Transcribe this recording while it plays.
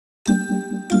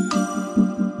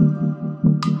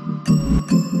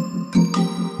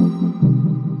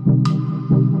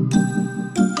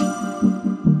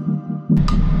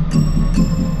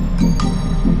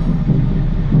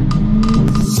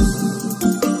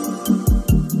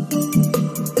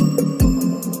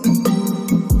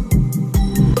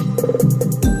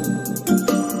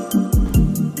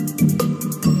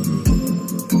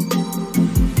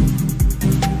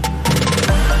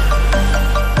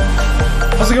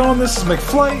going? This is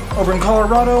McFlight over in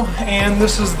Colorado, and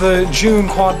this is the June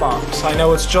quad box. I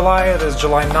know it's July, it is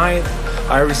July 9th.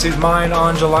 I received mine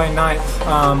on July 9th,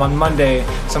 on Monday.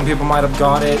 Some people might have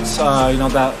got it, you know,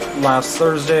 that last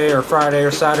Thursday or Friday or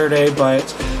Saturday, but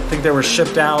I think they were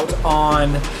shipped out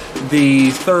on the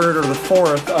 3rd or the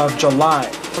 4th of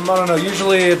July. I don't know,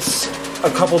 usually it's a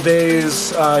couple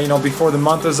days, you know, before the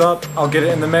month is up, I'll get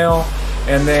it in the mail.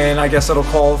 And then I guess it'll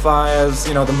qualify as,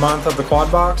 you know, the month of the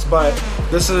quad box, but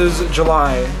this is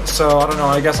July, so I don't know,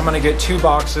 I guess I'm gonna get 2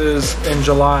 boxes in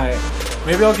July.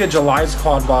 Maybe I'll get July's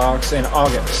quad box in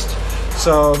August,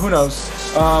 so who knows.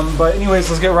 But anyways,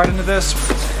 let's get right into this.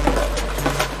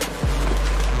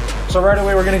 So right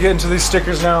away we're gonna get into these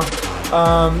stickers now.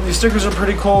 These stickers are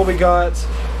pretty cool. We got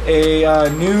a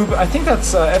noob, I think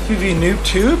that's FPV noob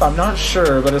tube, I'm not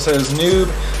sure, but it says noob,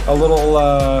 a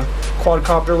little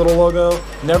quadcopter little logo,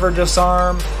 never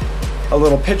disarm, a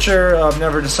little picture of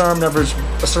never disarm, never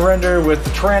surrender with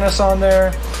the Tyrannus on there.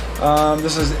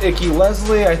 This is Icky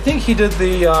Leslie. I think he did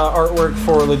the artwork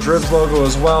for the Dribs logo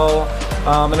as well,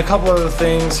 and a couple other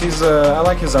things. He's I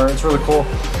like his art, it's really cool.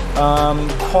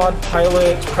 Quad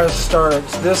Pilot, press start.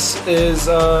 This is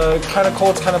kind of cool,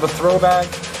 it's kind of a throwback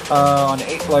on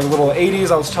like little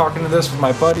 80s. I was talking to this with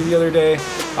my buddy the other day,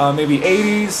 maybe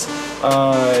 80s.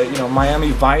 You know,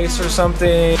 Miami Vice or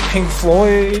something, Pink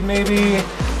Floyd maybe.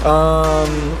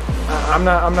 I'm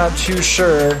not too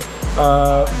sure,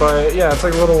 but yeah, it's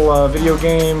like a little video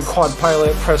game. Quad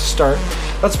Pilot, press start.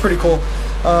 That's pretty cool.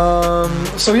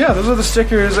 So yeah, those are the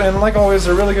stickers, and like always,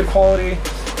 they're really good quality.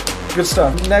 Good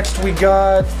stuff. Next we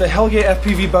got the Hellgate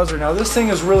FPV buzzer. Now this thing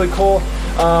is really cool.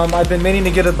 I've been meaning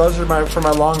to get a buzzer for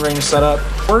my long range setup.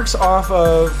 Works off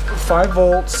of 5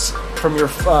 volts from your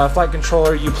flight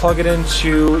controller. You plug it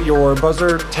into your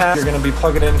buzzer tab. You're going to be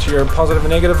plugging it into your positive and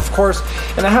negative, of course,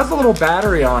 and it has a little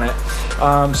battery on it.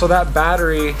 So that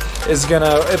battery is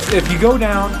gonna, if you go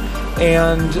down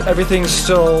and everything's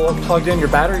still plugged in, your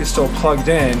battery is still plugged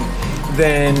in,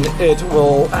 then it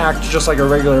will act just like a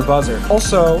regular buzzer.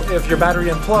 Also, if your battery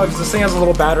unplugs, this thing has a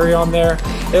little battery on there.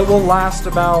 It will last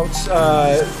about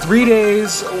 3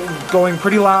 days going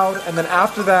pretty loud, and then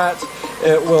after that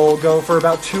it will go for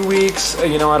about 2 weeks,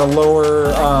 you know, at a lower,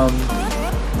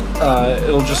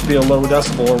 it'll just be a low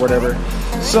decibel or whatever.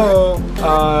 So,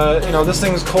 you know, this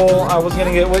thing's cool. I was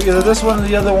gonna get either this one or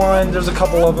the other one. There's a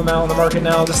couple of them out on the market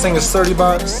now. This thing is 30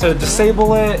 bucks. To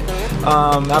disable it,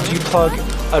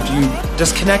 after you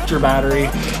disconnect your battery,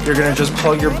 you're gonna just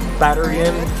plug your battery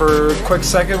in for a quick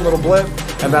second, little blip,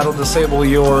 and that'll disable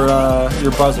your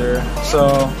buzzer.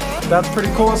 So that's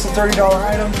pretty cool. It's a $30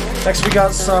 item. Next we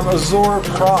got some Azure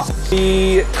props.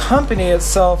 The company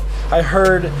itself, I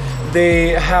heard they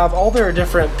have all their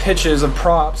different pitches of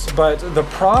props, but the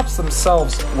props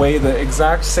themselves weigh the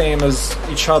exact same as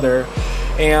each other,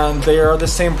 and they are the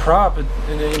same prop.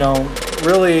 And, you know,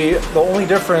 really the only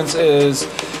difference is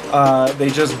they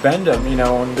just bend them, you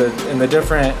know, in the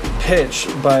different pitch,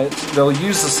 but they'll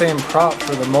use the same prop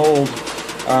for the mold,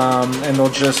 and they'll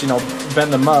just, you know,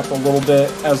 bend them up a little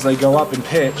bit as they go up in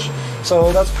pitch.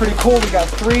 So that's pretty cool. We got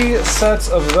 3 sets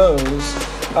of those.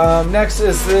 Next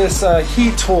is this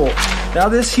heat tool. Now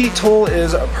this heat tool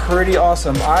is pretty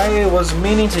awesome. I was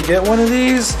meaning to get one of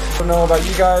these. I don't know about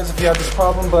you guys if you have this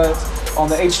problem, but on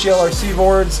the HGLRC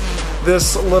boards,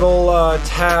 this little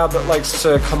tab likes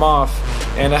to come off,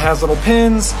 and it has little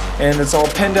pins, and it's all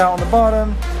pinned out on the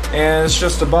bottom, and it's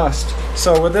just a bust.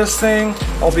 So with this thing,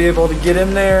 I'll be able to get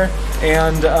in there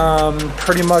and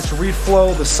pretty much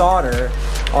reflow the solder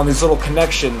on these little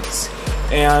connections.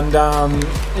 And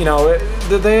you know,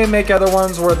 they make other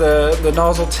ones where the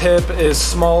nozzle tip is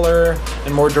smaller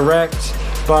and more direct,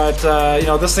 but you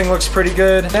know, this thing looks pretty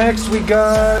good. Next we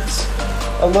got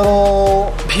a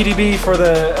little PDB for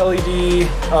the LED,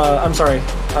 I'm sorry,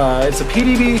 it's a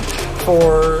PDB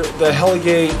for the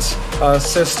Hellgate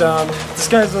system. This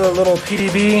guy's a little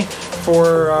PDB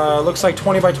for, looks like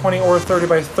 20 by 20 or 30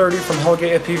 by 30 from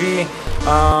Hellgate FPV,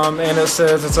 and it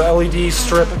says it's a LED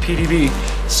strip PDB.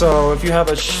 So if you have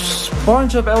a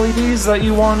bunch of LEDs that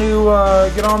you want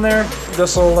to get on there,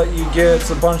 this will let you get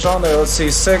a bunch on there. Let's see,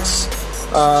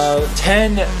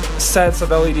 10 sets of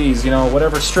LEDs, you know,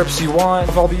 whatever strips you want.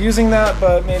 I'll be using that,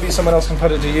 but maybe someone else can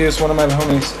put it to use, one of my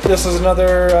homies. This is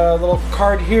another little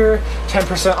card here,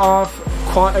 10% off,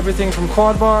 everything from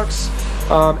Quad Box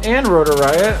and Rotor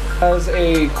Riot. As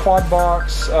a Quad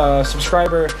Box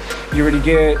subscriber, you already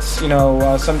get, you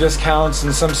know, some discounts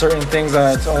and some certain things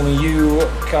that only you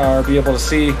be able to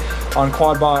see on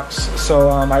Quad Box. So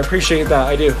I appreciate that,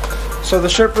 I do. So the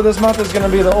shirt for this month is going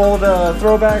to be the old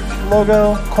throwback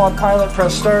logo, Quad Pilot,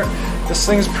 press start. This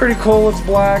thing's pretty cool. It's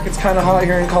black. It's kind of hot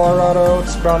here in Colorado.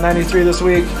 It's about 93 this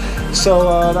week.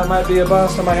 So that might be a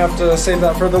bust. I might have to save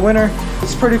that for the winter.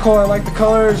 It's pretty cool. I like the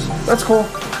colors. That's cool.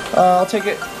 I'll take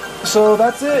it. So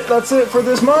that's it. That's it for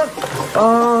this month.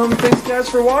 Thanks guys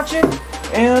for watching.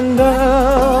 And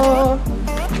have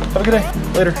a good day.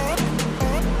 Later.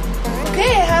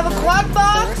 Okay, I have a quad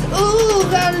box. Ooh,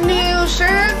 got a new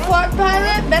shirt. Quad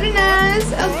pilot. Very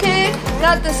nice. Okay.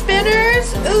 Got the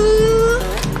spinners. Ooh.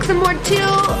 Some more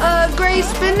teal gray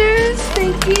spinners.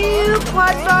 Thank you.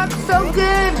 Quad box, so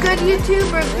good. Good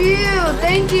YouTube review.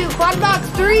 Thank you. Quad box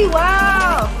 3.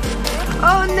 Wow.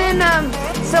 Oh, and then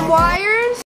some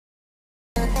wires.